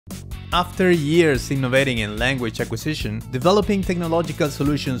After years innovating in language acquisition, developing technological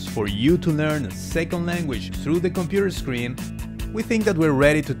solutions for you to learn a second language through the computer screen, we think that we're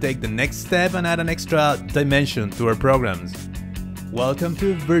ready to take the next step and add an extra dimension to our programs. Welcome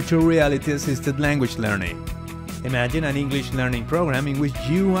to Virtual Reality Assisted Language Learning. Imagine an English learning program in which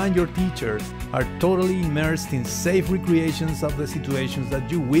you and your teacher are totally immersed in safe recreations of the situations that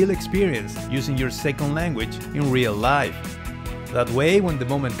you will experience using your second language in real life. That way, when the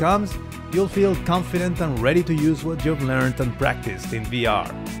moment comes, you'll feel confident and ready to use what you've learned and practiced in VR.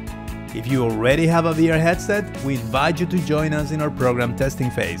 If you already have a VR headset, we invite you to join us in our program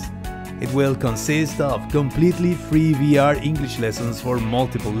testing phase. It will consist of completely free VR English lessons for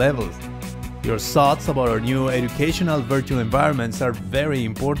multiple levels. Your thoughts about our new educational virtual environments are very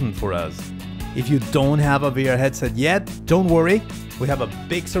important for us. If you don't have a VR headset yet, don't worry, we have a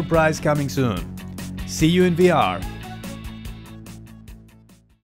big surprise coming soon. See you in VR!